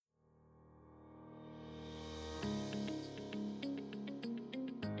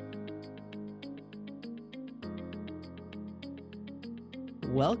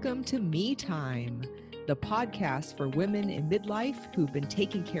Welcome to Me Time, the podcast for women in midlife who've been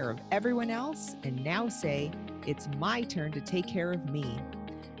taking care of everyone else and now say, it's my turn to take care of me.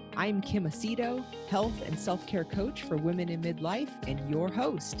 I'm Kim Aceto, health and self-care coach for women in midlife and your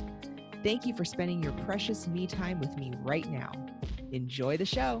host. Thank you for spending your precious me time with me right now. Enjoy the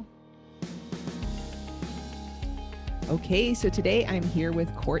show. Okay, so today I'm here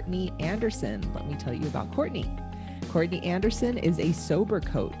with Courtney Anderson. Let me tell you about Courtney. Courtney Anderson is a sober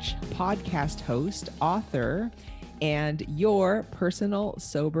coach, podcast host, author, and your personal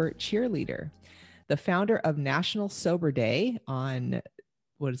sober cheerleader. The founder of National Sober Day on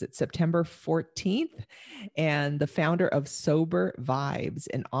September 14th, and the founder of Sober Vibes,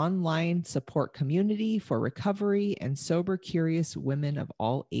 an online support community for recovery and sober curious women of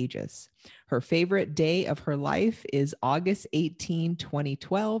all ages. Her favorite day of her life is August 18,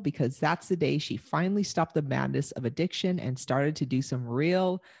 2012, because that's the day she finally stopped the madness of addiction and started to do some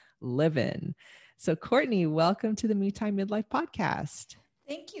real living. So Courtney, welcome to the Me Time Midlife podcast.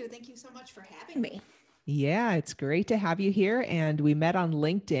 Thank you. Thank you so much for having me. Yeah, it's great to have you here. And we met on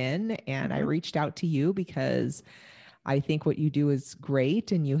LinkedIn and I reached out to you because I think what you do is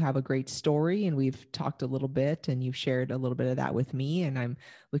great and you have a great story, and we've talked a little bit and you've shared a little bit of that with me, and I'm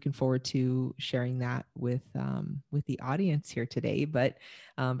looking forward to sharing that with the audience here today. But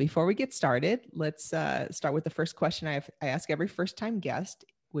before we get started, let's start with the first question I ask every first-time guest,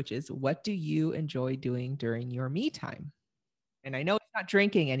 which is, what do you enjoy doing during your me time? And I know it's not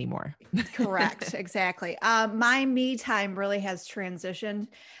drinking anymore. Correct. Exactly. My me time really has transitioned.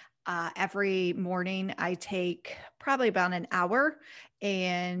 Every morning I take probably about an hour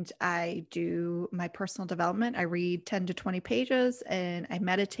and I do my personal development. I read 10 to 20 pages and I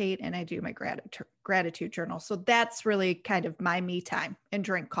meditate and I do my gratitude journal. So that's really kind of my me time, and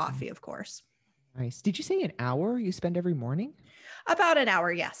drink coffee, of course. Nice. Did you say an hour you spend every morning? About an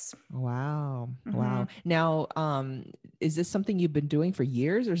hour, yes. Wow. Wow. Now, is this something you've been doing for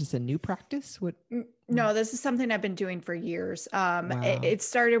years, or is this a new practice? No, this is something I've been doing for years. It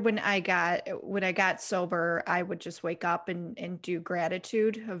started when I got sober. I would just wake up and do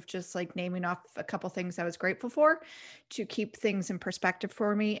gratitude of just like naming off a couple things I was grateful for to keep things in perspective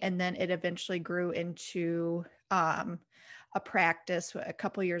for me. And then it eventually grew into a practice. A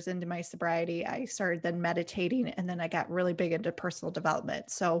couple years into my sobriety, I started then meditating, and then I got really big into personal development.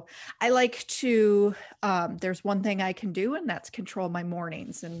 So I like to, there's one thing I can do, and that's control my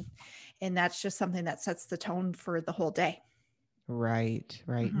mornings. And that's just something that sets the tone for the whole day. Right.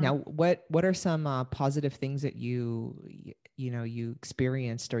 Now, what are some positive things that you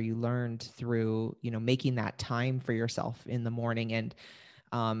experienced or you learned through, making that time for yourself in the morning? And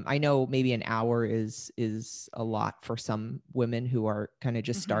I know maybe an hour is a lot for some women who are kind of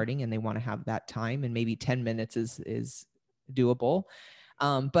just starting and they want to have that time, and maybe 10 minutes is doable.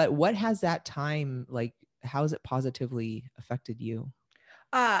 But what has that time, like, how has it positively affected you?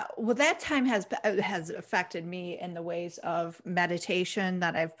 Well, that time has affected me in the ways of meditation,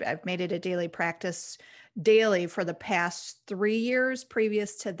 that I've made it a daily practice daily for the past 3 years.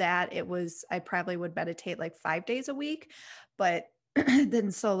 Previous to that, I probably would meditate like 5 days a week, but then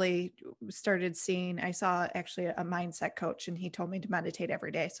slowly started I saw actually a mindset coach, and he told me to meditate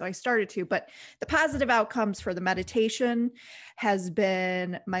every day. So I started to, but the positive outcomes for the meditation has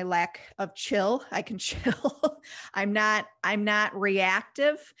been my lack of chill. I can chill. I'm not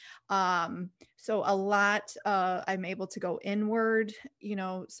reactive. So a lot, I'm able to go inward,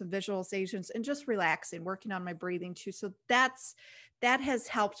 some visualizations and just relaxing, working on my breathing too. So that has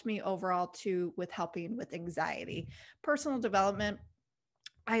helped me overall too, with helping with anxiety. Personal development,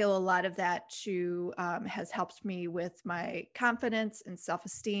 I owe a lot of that to, has helped me with my confidence and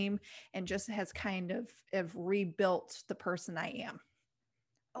self-esteem, and just has kind of rebuilt the person I am.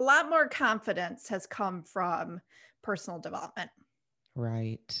 A lot more confidence has come from personal development.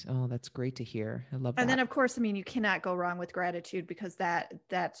 Right. Oh, that's great to hear. I love that. And then of course, you cannot go wrong with gratitude, because that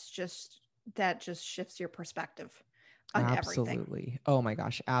just shifts your perspective on Absolutely. everything. Oh my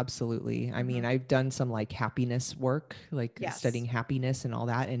gosh, absolutely. I mean, I've done some like happiness work, like studying happiness and all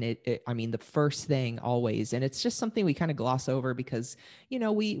that. And the first thing always, and it's just something we kind of gloss over because,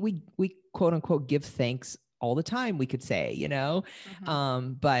 we quote unquote give thanks all the time, we could say,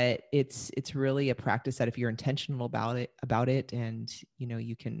 but it's really a practice that if you're intentional about it and,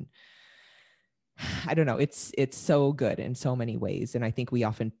 you can, I don't know. It's so good in so many ways. And I think we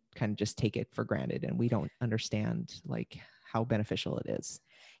often kind of just take it for granted and we don't understand like how beneficial it is.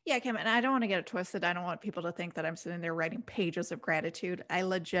 Yeah, Kim, and I don't want to get it twisted. I don't want people to think that I'm sitting there writing pages of gratitude. I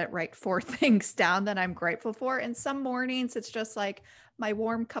legit write 4 things down that I'm grateful for. And some mornings it's just like my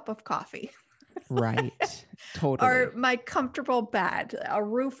warm cup of coffee. Right. Totally. or my comfortable bed, a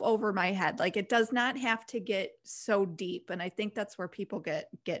roof over my head. Like it does not have to get so deep. And I think that's where people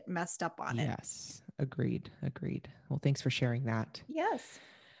get messed up on it. Yes. Agreed. Agreed. Well, thanks for sharing that. Yes.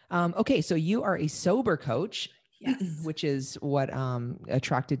 Okay. So you are a sober coach, Yes. which is what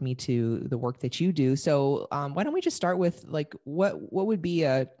attracted me to the work that you do. So why don't we just start with like, what would be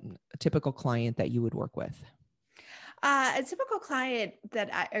a typical client that you would work with? A typical client that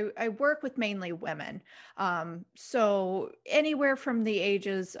I work with mainly women. So anywhere from the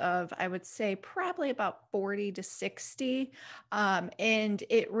ages of, I would say, probably about 40 to 60. And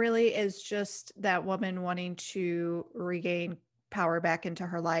it really is just that woman wanting to regain power back into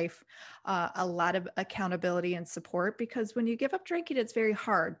her life, a lot of accountability and support, because when you give up drinking, it's very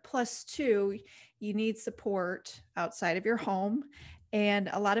hard. Plus, two, you need support outside of your home. And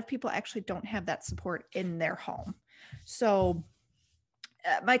a lot of people actually don't have that support in their home. So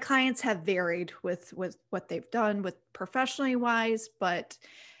my clients have varied with what they've done with professionally wise, but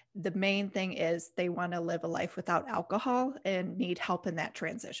the main thing is they want to live a life without alcohol and need help in that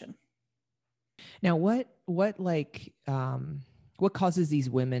transition. Now, what causes these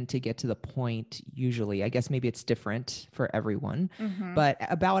women to get to the point usually? I guess maybe it's different for everyone, Mm-hmm. but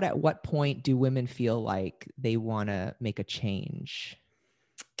about at what point do women feel like they want to make a change?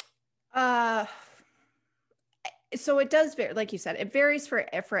 Uh, so it does vary, like you said, it varies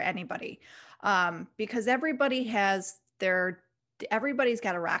for anybody, because everybody's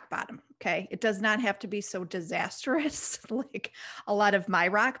got a rock bottom. Okay, it does not have to be so disastrous like a lot of my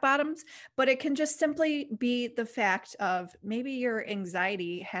rock bottoms, but it can just simply be the fact of maybe your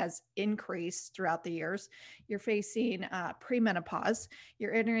anxiety has increased throughout the years. You're facing premenopause,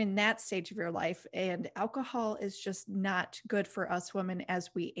 you're entering that stage of your life, and alcohol is just not good for us women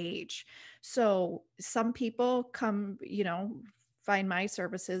as we age. So some people come, find my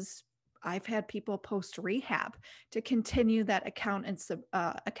services. I've had people post rehab to continue that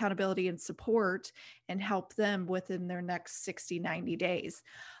accountability and support and help them within their next 60, 90 days.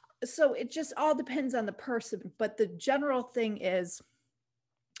 So it just all depends on the person. But the general thing is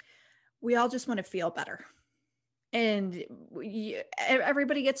we all just want to feel better. And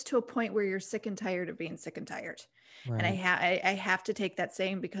everybody gets to a point where you're sick and tired of being sick and tired. And Right. I have to take that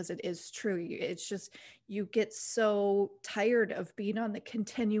saying because it is true. It's just, you get so tired of being on the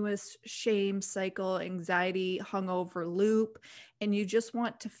continuous shame cycle, anxiety, hungover loop, and you just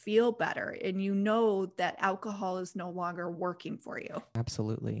want to feel better. And you know that alcohol is no longer working for you.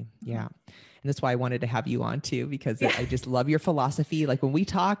 Absolutely. Mhm. Yeah. And that's why I wanted to have you on too, because Yeah. I just love your philosophy. Like when we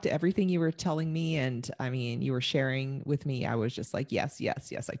talked, everything you were telling me and I mean, you were sharing with me, I was just like, yes,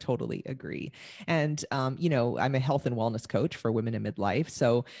 yes, yes, I totally agree. And, I'm a health and wellness coach for women in midlife.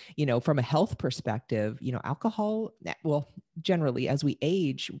 So, from a health perspective, alcohol, well, generally as we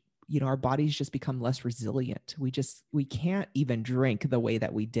age, our bodies just become less resilient. We can't even drink the way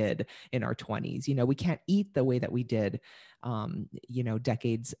that we did in our 20s. We can't eat the way that we did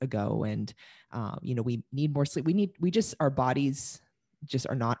decades ago. And, we need more sleep. Our bodies just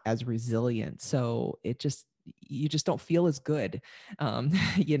are not as resilient. So you just don't feel as good.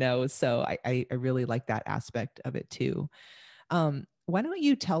 So I really like that aspect of it too. Why don't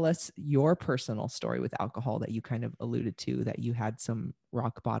you tell us your personal story with alcohol that you kind of alluded to, that you had some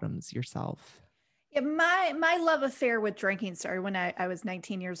rock bottoms yourself? Yeah, my love affair with drinking started when I was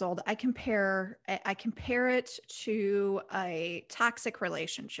 19 years old. I compare it to a toxic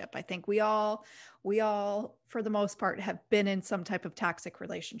relationship. I think we all for the most part have been in some type of toxic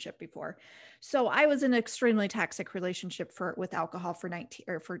relationship before. So I was in an extremely toxic relationship with alcohol for 19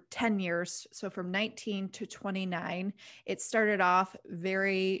 or for 10 years. So from 19 to 29, it started off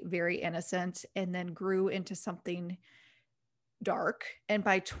very, very innocent and then grew into something dark. And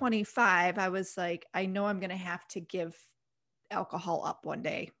by 25, I was like, I know I'm going to have to give alcohol up one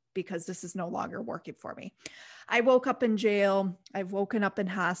day because this is no longer working for me. I woke up in jail. I've woken up in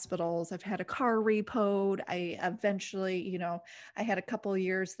hospitals. I've had a car repoed. I eventually, I had a couple of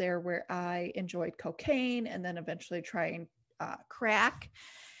years there where I enjoyed cocaine and then eventually trying crack.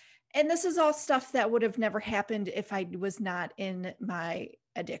 And this is all stuff that would have never happened if I was not in my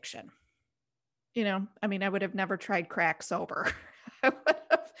addiction. I would have never tried crack sober.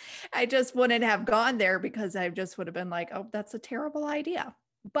 I just wouldn't have gone there because I just would have been like, oh, that's a terrible idea.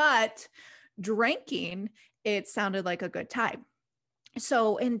 But drinking, it sounded like a good time.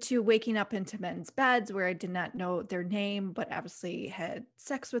 So into waking up into men's beds where I did not know their name, but obviously had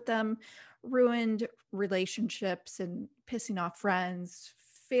sex with them, ruined relationships and pissing off friends,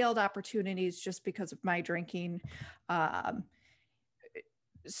 failed opportunities just because of my drinking, um,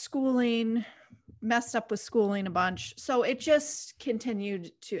 schooling, messed up with schooling a bunch. So it just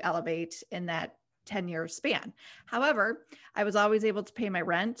continued to elevate in that 10-year span. However, I was always able to pay my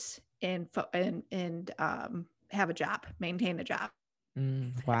rent and have a job, maintain a job.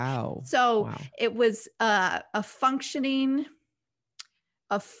 Wow. So Wow. it was a functioning,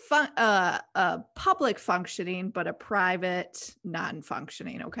 a public functioning, but a private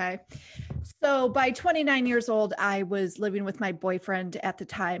non-functioning. Okay. So by 29 years old, I was living with my boyfriend at the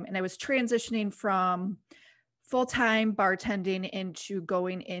time, and I was transitioning from full-time bartending into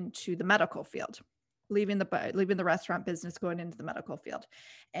going into the medical field, leaving the restaurant business, going into the medical field.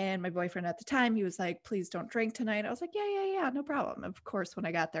 And my boyfriend at the time, he was like, please don't drink tonight. I was like, yeah, no problem. Of course, when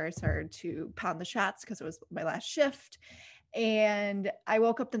I got there, I started to pound the shots because it was my last shift. And I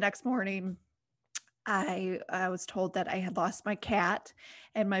woke up the next morning. I was told that I had lost my cat,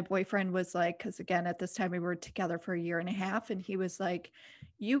 and my boyfriend was like, because again, at this time we were together for a year and a half, and he was like,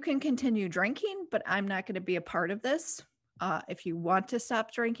 you can continue drinking, but I'm not going to be a part of this. If you want to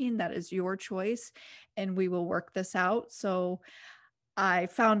stop drinking, that is your choice, and we will work this out. So I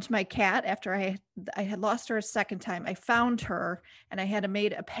found my cat after I had lost her a second time. I found her, and I had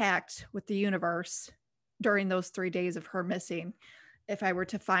made a pact with the universe during those 3 days of her missing. If I were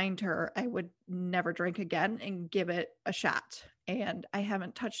to find her, I would never drink again and give it a shot. And I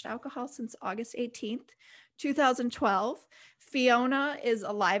haven't touched alcohol since August 18th, 2012. Fiona is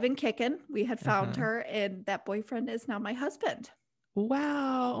alive and kicking. We had found her, and that boyfriend is now my husband.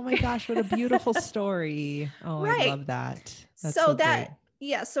 Wow. Oh my gosh, what a beautiful story. Oh, I Right. love that. That's So so that, great.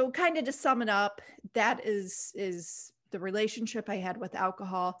 yeah. So kind of to sum it up, that is the relationship I had with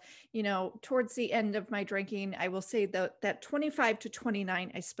alcohol. Towards the end of my drinking, I will say that 25 to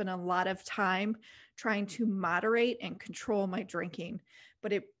 29, I spent a lot of time trying to moderate and control my drinking,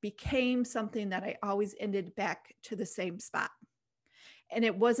 but it became something that I always ended back to the same spot. And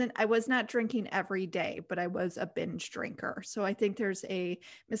I was not drinking every day, but I was a binge drinker. So I think there's a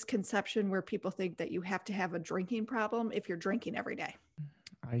misconception where people think that you have to have a drinking problem if you're drinking every day.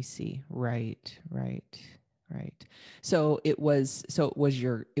 I see. Right, right, right.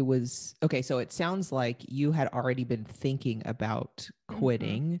 Okay. So it sounds like you had already been thinking about Mm-hmm.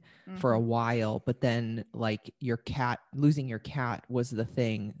 quitting for a Mm-hmm. while, but then like losing your cat was the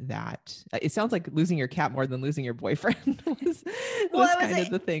thing that it sounds like losing your cat more than losing your boyfriend Well, was kind of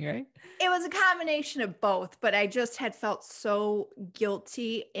the thing, right? it was a combination of both, but I just had felt so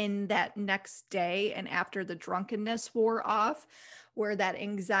guilty in that next day and after the drunkenness wore off, where that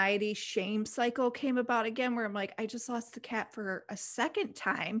anxiety shame cycle came about again, where I'm like, I just lost the cat for a second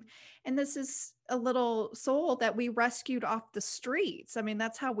time. And this is a little soul that we rescued off the streets. I mean,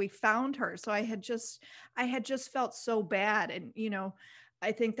 that's how we found her. So I had just felt so bad. And,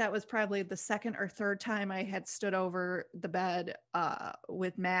 I think that was probably the second or third time I had stood over the bed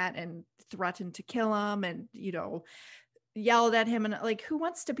with Matt and threatened to kill him, and yelled at him, and like, who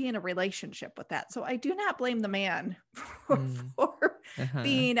wants to be in a relationship with that? So I do not blame the man Mm, for uh-huh.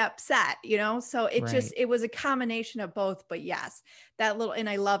 being upset. So Right. it was a combination of both. But yes, and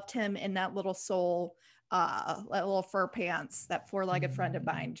I loved him, and that little soul, that little fur pants, that four-legged friend of Mm,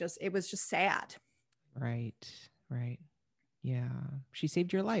 mine, it was just sad. right. Right. Yeah. She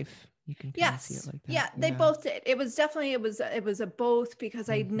saved your life. You can kind of see it Yes. like that. Yeah, they Yeah. both did. It was definitely, it was a both, because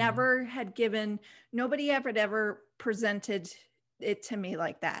I Mm-hmm. never had given, nobody ever presented it to me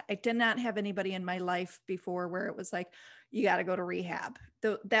like that. I did not have anybody in my life before where it was like, you got to go to rehab.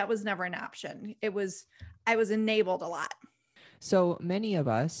 That was never an option. I was enabled a lot. So many of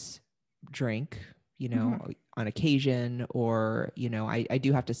us drink, Mhm. on occasion, or, I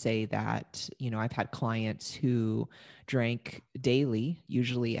do have to say that, I've had clients who drank daily,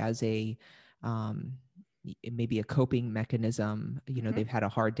 usually as um, maybe a coping mechanism. Mhm. They've had a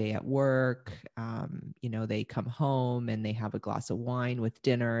hard day at work. They come home and they have a glass of wine with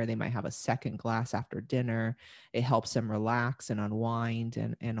dinner. They might have a second glass after dinner. It helps them relax and unwind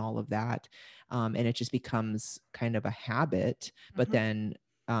and all of that. And it just becomes kind of a habit. But Mhm. then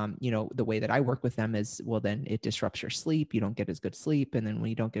the way that I work with them is, well, then it disrupts your sleep. You don't get as good sleep. And then when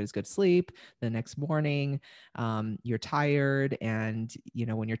you don't get as good sleep, the next morning, you're tired. And,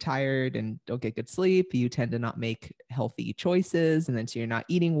 when you're tired and don't get good sleep, you tend to not make healthy choices. And then so you're not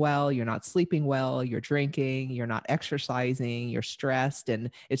eating well, you're not sleeping well, you're drinking, you're not exercising, you're stressed.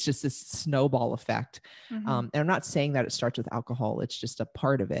 And it's just this snowball effect. Mhm. And I'm not saying that it starts with alcohol, it's just a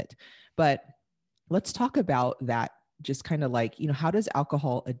part of it. But let's talk about that, just kind of like, how does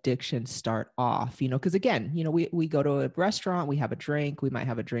alcohol addiction start off? Because again, we go to a restaurant, we have a drink, we might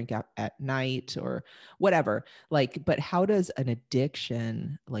have a drink at night or whatever, like, but how does an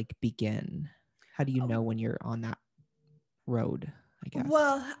addiction like begin? How do you know when you're on that road, I guess?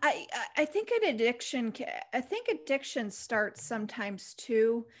 Well, I think an addiction, I think addiction starts sometimes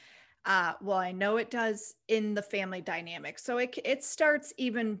too. Well, I know it does in the family dynamic. So it starts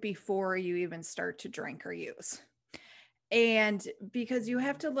even before you even start to drink or use. And because you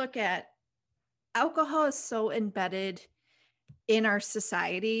have to look at alcohol is so embedded in our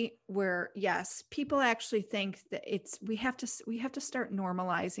society where yes, people actually think that we have to start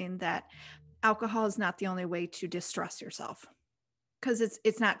normalizing that alcohol is not the only way to distress yourself. Because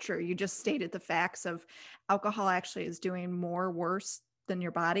it's not true. You just stated the facts of alcohol actually is doing more worse than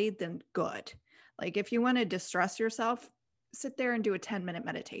your body than good. Like if you want to distress yourself, sit there and do a 10-minute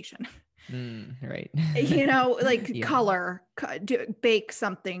meditation. Right. Like Yeah. color, bake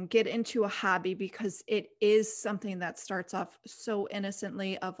something, get into a hobby, because it is something that starts off so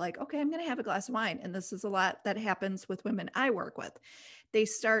innocently of like, okay, I'm going to have a glass of wine. And this is a lot that happens with women I work with. They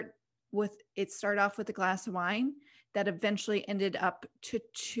start off with a glass of wine that eventually ended up to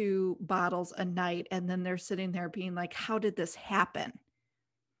 2 bottles a night. And then they're sitting there being like, how did this happen?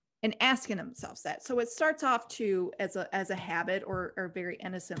 And asking themselves that. So it starts off as a habit or very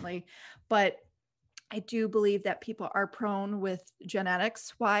innocently, but I do believe that people are prone with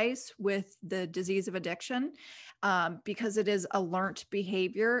genetics wise with the disease of addiction, because it is a learned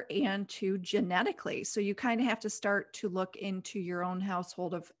behavior and to genetically. So you kind of have to start to look into your own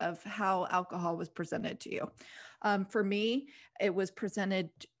household of how alcohol was presented to you. For me, it was presented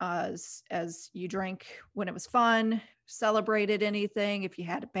as you drank when it was fun, celebrated anything. If you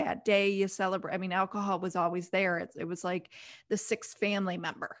had a bad day, you celebrate. I mean, alcohol was always there. It was like the sixth family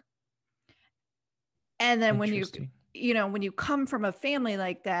member. And then when when you come from a family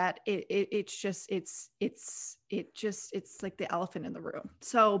like that, it's like the elephant in the room.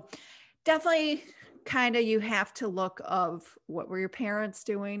 So definitely kind of you have to look of what were your parents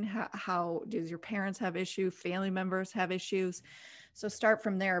doing? How does your parents have issues? Family members have issues. So start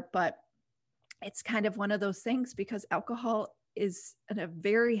from there. But it's kind of one of those things because alcohol is a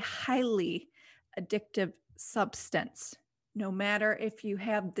very highly addictive substance, no matter if you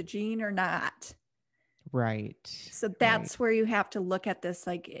have the gene or not. Right. So that's where you have to look at this,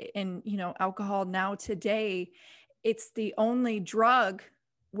 like in, alcohol now today, it's the only drug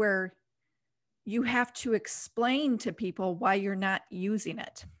where you have to explain to people why you're not using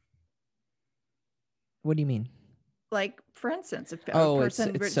it. What do you mean? Like, for instance, if a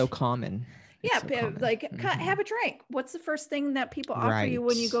person... it's so common. Yeah, so common. Like have a drink. What's the first thing that people offer you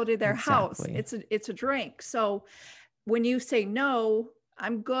when you go to their house? It's a drink. So when you say no,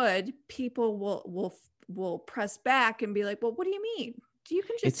 I'm good, people will press back and be like, well, what do you mean? You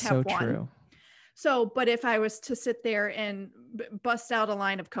can just have one. True. So, but if I was to sit there and bust out a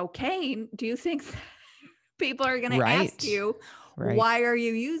line of cocaine, do you think people are going to ask you, why are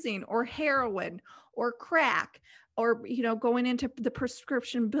you using, or heroin or crack, or, going into the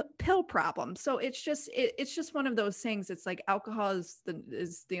prescription pill problem? So it's just one of those things. It's like alcohol is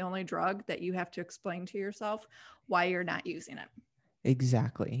the only drug that you have to explain to yourself why you're not using it.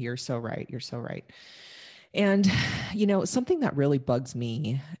 Exactly. You're so right. And, something that really bugs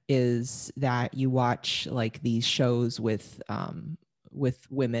me is that you watch like these shows with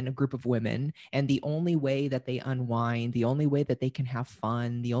women, a group of women, and the only way that they unwind, the only way that they can have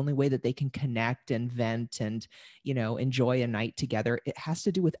fun, the only way that they can connect and vent and, enjoy a night together, it has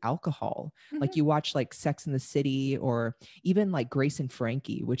to do with alcohol. Mm-hmm. Like you watch like Sex and the City, or even like Grace and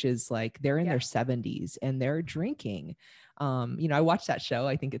Frankie, which is like, they're in their 70s and they're drinking. I watched that show.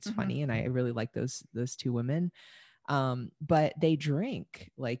 I think it's funny. And I really like those two women. But they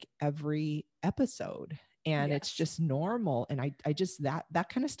drink like every episode. And it's just normal. And I just, that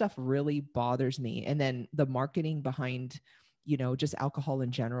kind of stuff really bothers me. And then the marketing behind, just alcohol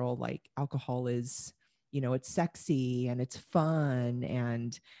in general, like alcohol is, it's sexy and it's fun.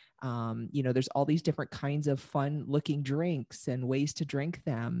 And, there's all these different kinds of fun looking drinks and ways to drink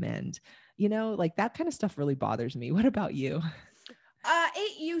them. And, like that kind of stuff really bothers me. What about you?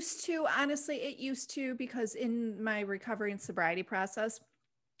 It used to, because in my recovery and sobriety process,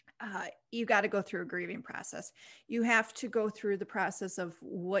 you got to go through a grieving process. You have to go through the process of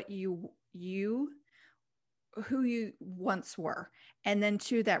what who you once were, and then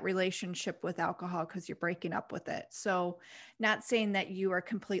to that relationship with alcohol, because you're breaking up with it. So not saying that you are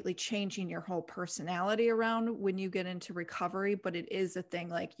completely changing your whole personality around when you get into recovery, but it is a thing.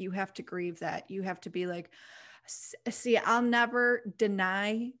 Like you have to grieve that. You have to be like, see, I'll never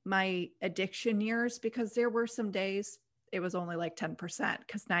deny my addiction years, because there were some days it was only like 10%,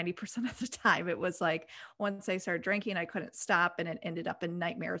 because 90% of the time it was like, once I started drinking, I couldn't stop and it ended up in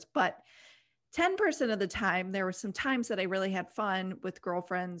nightmares. But 10% of the time, there were some times that I really had fun with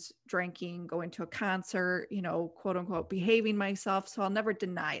girlfriends, drinking, going to a concert, quote unquote, behaving myself. So I'll never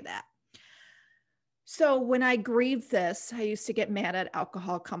deny that. So when I grieved this, I used to get mad at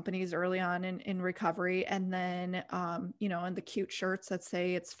alcohol companies early on in recovery. And then, in the cute shirts that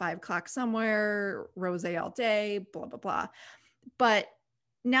say it's 5 o'clock somewhere, rosé all day, blah, blah, blah. But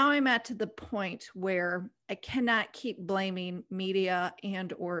now I'm at to the point where I cannot keep blaming media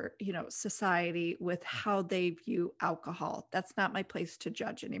and or, society with how they view alcohol. That's not my place to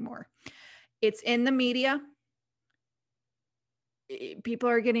judge anymore. It's in the media. People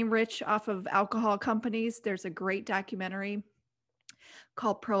are getting rich off of alcohol companies. There's a great documentary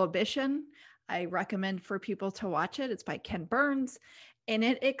called Prohibition. I recommend for people to watch it. It's by Ken Burns, and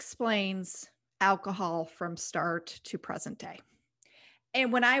it explains alcohol from start to present day.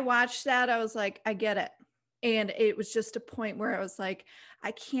 And when I watched that, I was like, I get it. And it was just a point where I was like,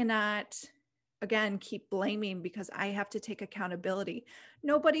 I cannot, again, keep blaming because I have to take accountability.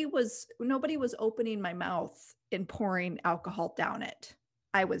 Nobody was opening my mouth and pouring alcohol down it.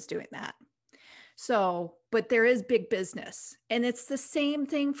 I was doing that. So, but there is big business, and it's the same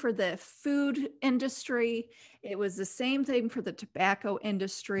thing for the food industry. It was the same thing for the tobacco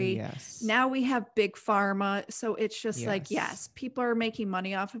industry. Yes. Now we have big pharma. So it's just like, Yes. yes, people are making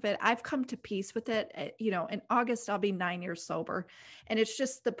money off of it. I've come to peace with it. In August, I'll be 9 years sober. And it's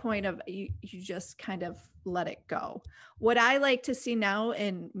just the point of you just kind of let it go. What I like to see now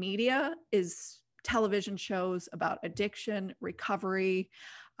in media is television shows about addiction, recovery,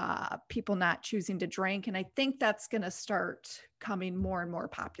 people not choosing to drink. And I think that's going to start coming more and more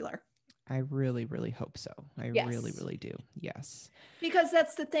popular. I really, really hope so. I really, really do. Yes. Because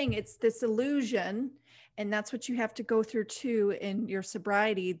that's the thing. It's this illusion. And that's what you have to go through too in your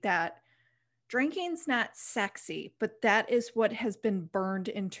sobriety, that drinking's not sexy, but that is what has been burned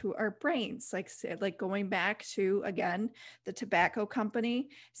into our brains. Like going back to, again, the tobacco company,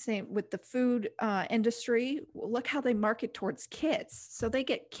 same with the food industry. Look how they market towards kids. So they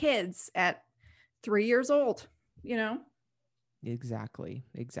get kids at 3 years old, Exactly.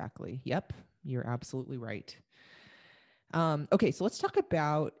 Yep. You're absolutely right. Okay. So let's talk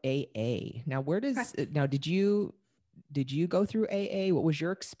about AA. Now, did you go through AA? What was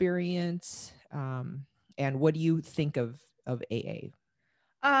your experience? And what do you think of AA?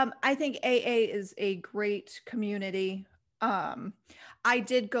 I think AA is a great community. I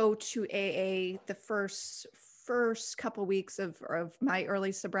did go to AA the first couple weeks of my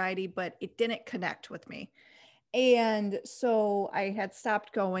early sobriety, but it didn't connect with me. And so I had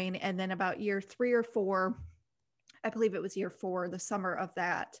stopped going. And then about year 3 or 4, I believe it was year 4, the summer of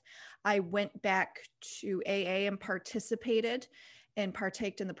that, I went back to AA and partaked in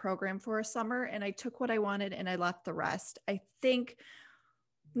the program for a summer. And I took what I wanted and I left the rest. I think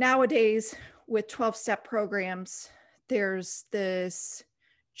nowadays with 12-step programs, there's this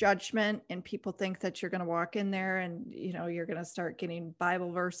judgment, and people think that you're going to walk in there and, you're going to start getting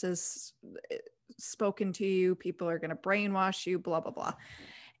Bible verses spoken to you. People are going to brainwash you, blah, blah, blah.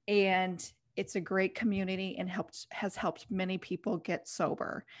 And it's a great community and has helped many people get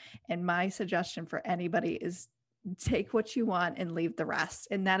sober. And my suggestion for anybody is take what you want and leave the rest.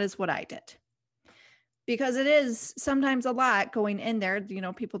 And that is what I did. Because it is sometimes a lot going in there.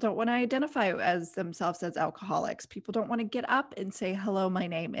 People don't want to identify as themselves as alcoholics. People don't want to get up and say, hello, my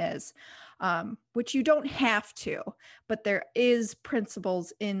name is, which you don't have to, but there is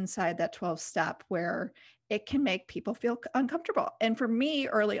principles inside that 12-step where it can make people feel uncomfortable. And for me,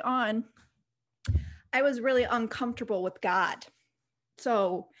 early on, I was really uncomfortable with God.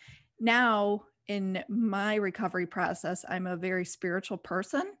 So now in my recovery process, I'm a very spiritual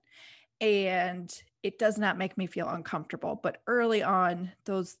person, and it does not make me feel uncomfortable. But early on,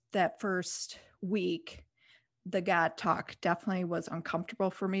 that first week, the God talk definitely was uncomfortable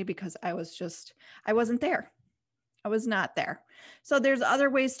for me because I wasn't there. I was not there. So there's other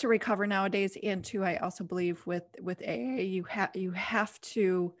ways to recover nowadays. And too, I also believe with AA, you have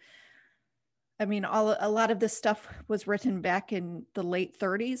to, a lot of this stuff was written back in the late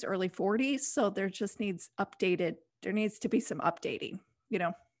 30s, early 40s. So there just needs to be some updating,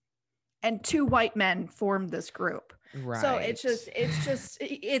 and 2 white men formed this group. Right. So it's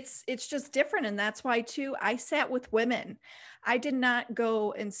just different. And that's why too, I sat with women. I did not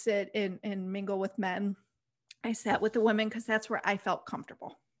go and sit and mingle with men. I sat with the women because that's where I felt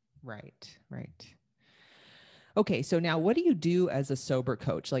comfortable. Right. Okay. So now what do you do as a sober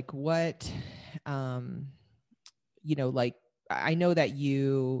coach? Like what, I know that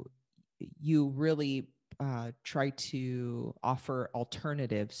you really try to offer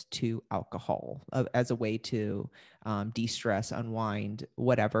alternatives to alcohol as a way to de-stress, unwind,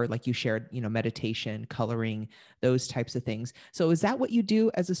 whatever, like you shared, meditation, coloring, those types of things. So is that what you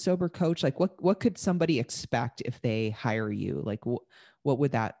do as a sober coach? Like what could somebody expect if they hire you? Like what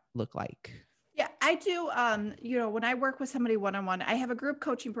would that look like? Yeah, I I do, when I work with somebody one-on-one, I have a group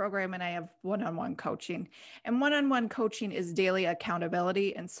coaching program and I have one-on-one coaching. And one-on-one coaching is daily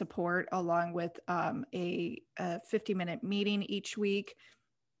accountability and support, along with a 50-minute meeting each week.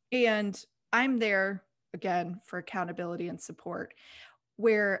 And I'm there again for accountability and support,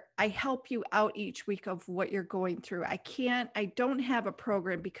 where I help you out each week of what you're going through. I don't have a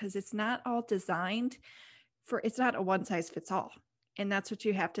program because it's not all designed it's not a one size fits all. And that's what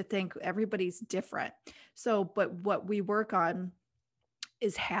you have to think. Everybody's different. So, but what we work on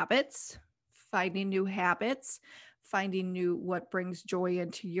is habits, finding new habits, finding what brings joy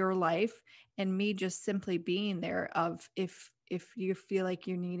into your life. And me just simply being there of, if you feel like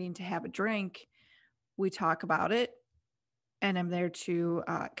you're needing to have a drink, we talk about it. And I'm there to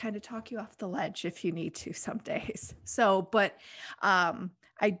kind of talk you off the ledge if you need to some days. So, but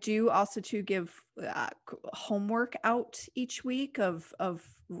I do also to give homework out each week of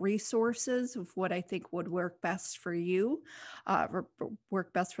resources of what I think would work best for you,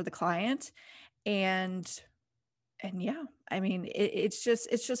 work best for the client. And yeah, I mean, it's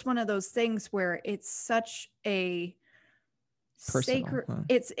just one of those things where it's such a personal, sacred, huh?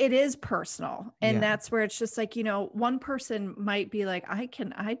 it is personal. And Yeah. that's where it's just like, one person might be like,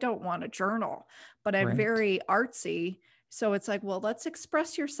 I don't want to journal, but I'm Right. very artsy. So it's like, well, let's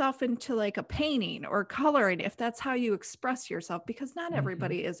express yourself into like a painting or coloring, if that's how you express yourself, because not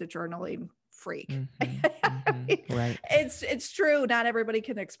everybody is a journaling freak. Right. It's true. Not everybody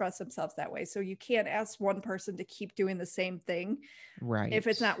can express themselves that way. So you can't ask one person to keep doing the same thing, Right. if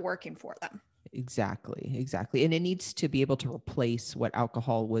it's not working for them. Exactly. And it needs to be able to replace what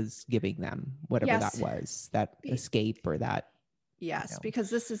alcohol was giving them, whatever Yes. that was, that escape or that. Yes,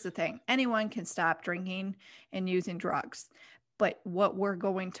 because this is the thing. Anyone can stop drinking and using drugs. But what we're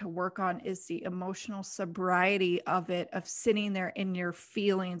going to work on is the emotional sobriety of it, of sitting there in your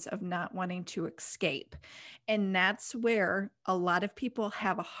feelings of not wanting to escape. And that's where a lot of people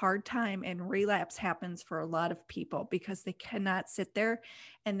have a hard time, and relapse happens for a lot of people because they cannot sit there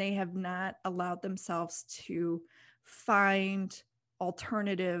and they have not allowed themselves to find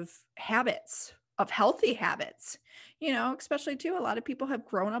alternative habits, of healthy habits, especially too, a lot of people have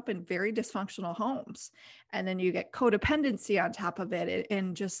grown up in very dysfunctional homes, and then you get codependency on top of it,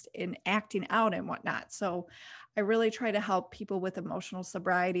 and just in acting out and whatnot. So I really try to help people with emotional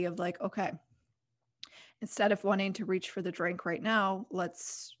sobriety of like, okay, instead of wanting to reach for the drink right now,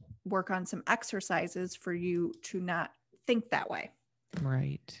 let's work on some exercises for you to not think that way.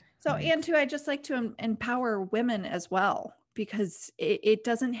 Right. So, and too, I just like to empower women as well, because it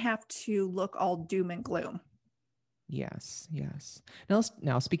doesn't have to look all doom and gloom. Yes.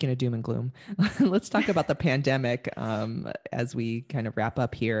 Now speaking of doom and gloom, let's talk about the pandemic as we kind of wrap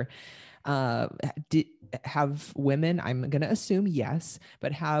up here. Have women, I'm going to assume yes,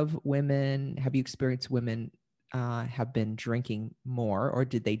 but have you experienced women have been drinking more, or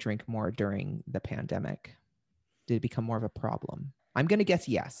did they drink more during the pandemic? Did it become more of a problem? I'm going to guess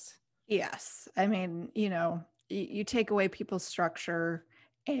yes. Yes. I mean, you take away people's structure,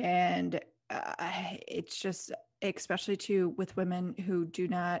 and it's just, especially too with women who do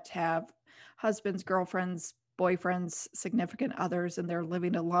not have husbands, girlfriends, boyfriends, significant others, and they're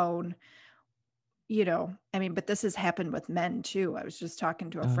living alone. I mean, but this has happened with men too. I was just talking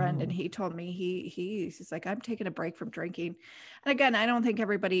to a friend, and he told me he's like, I'm taking a break from drinking. And again, I don't think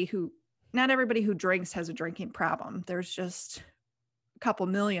not everybody who drinks has a drinking problem. There's just a couple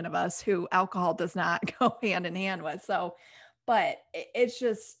million of us who alcohol does not go hand in hand with. So, but it's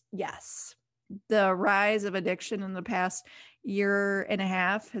just, yes, the rise of addiction in the past year and a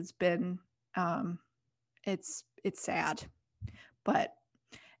half has been, it's sad. But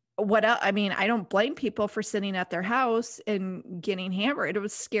what else? I mean, I don't blame people for sitting at their house and getting hammered. It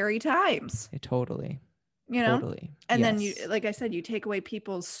was scary times. Totally. Totally. And then you, like I said, you take away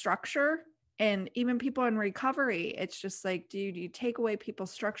people's structure, and even people in recovery. It's just like, dude, you take away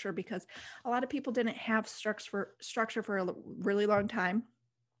people's structure, because a lot of people didn't have structure for a really long time.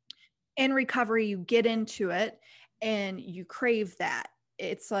 In recovery, you get into it and you crave that.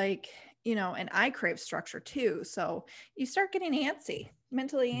 It's like, and I crave structure too. So you start getting antsy,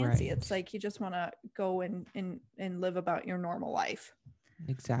 mentally antsy. Right. It's like, you just want to go and live about your normal life.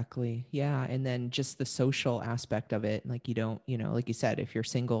 Exactly. Yeah. And then just the social aspect of it. Like you don't, like you said, if you're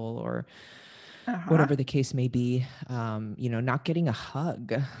single or whatever the case may be, not getting a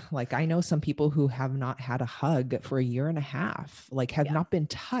hug. Like I know some people who have not had a hug for a year and a half, like have not been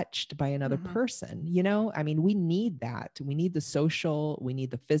touched by another person, I mean, we need that. We need the social, we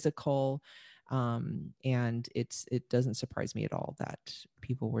need the physical. And it doesn't surprise me at all that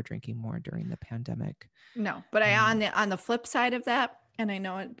people were drinking more during the pandemic. No, but on the flip side of that, and I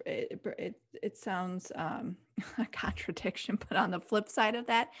know it sounds a contradiction, but on the flip side of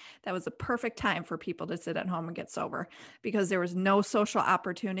that, that was a perfect time for people to sit at home and get sober because there was no social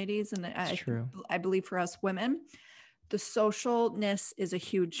opportunities, and It's true. I believe for us women, the socialness is a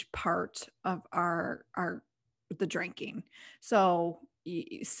huge part of the drinking. So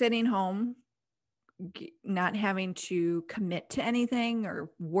sitting home, not having to commit to anything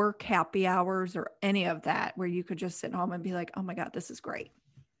or work happy hours or any of that, where you could just sit home and be like, oh my God, this is great.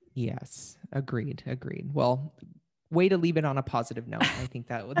 Yes. Agreed. Well, way to leave it on a positive note. I think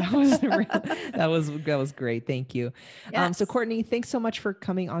that was great. Thank you. Yes. So Courtney, thanks so much for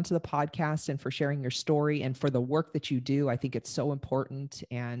coming onto the podcast and for sharing your story and for the work that you do. I think it's so important.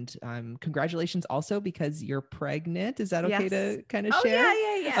 And congratulations also because you're pregnant. Is that okay to kind of share?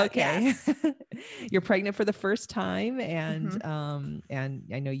 Yeah. Okay. Yes. You're pregnant for the first time. And Mm-hmm. and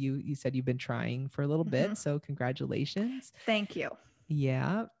I know you said you've been trying for a little bit. So congratulations. Thank you.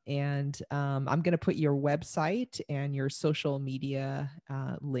 Yeah. And I'm going to put your website and your social media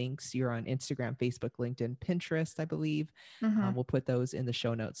links. You're on Instagram, Facebook, LinkedIn, Pinterest, I believe. We'll put those in the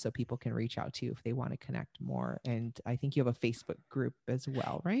show notes so people can reach out to you if they want to connect more. And I think you have a Facebook group as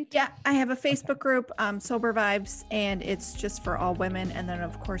well, right? Yeah, I have a Facebook group, Sober Vibes, and it's just for all women. And then,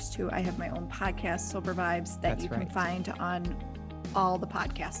 of course, too, I have my own podcast, Sober Vibes, that you can find on all the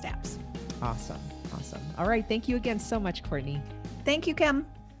podcast apps. Awesome. All right. Thank you again so much, Courtney. Thank you, Kim.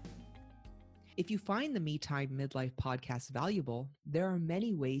 If you find the Me Time Midlife podcast valuable, there are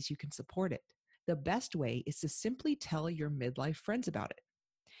many ways you can support it. The best way is to simply tell your midlife friends about it.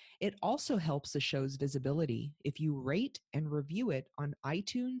 It also helps the show's visibility if you rate and review it on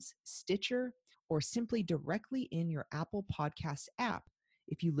iTunes, Stitcher, or simply directly in your Apple Podcast app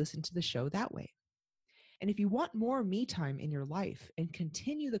if you listen to the show that way. And if you want more me time in your life and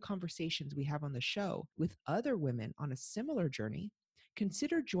continue the conversations we have on the show with other women on a similar journey,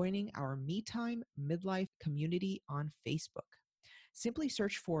 consider joining our Me Time Midlife community on Facebook. Simply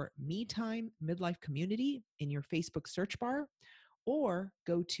search for Me Time Midlife Community in your Facebook search bar or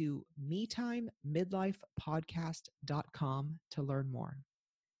go to metimemidlifepodcast.com to learn more.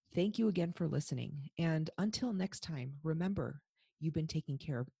 Thank you again for listening. And until next time, remember, you've been taking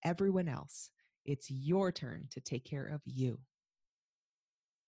care of everyone else. It's your turn to take care of you.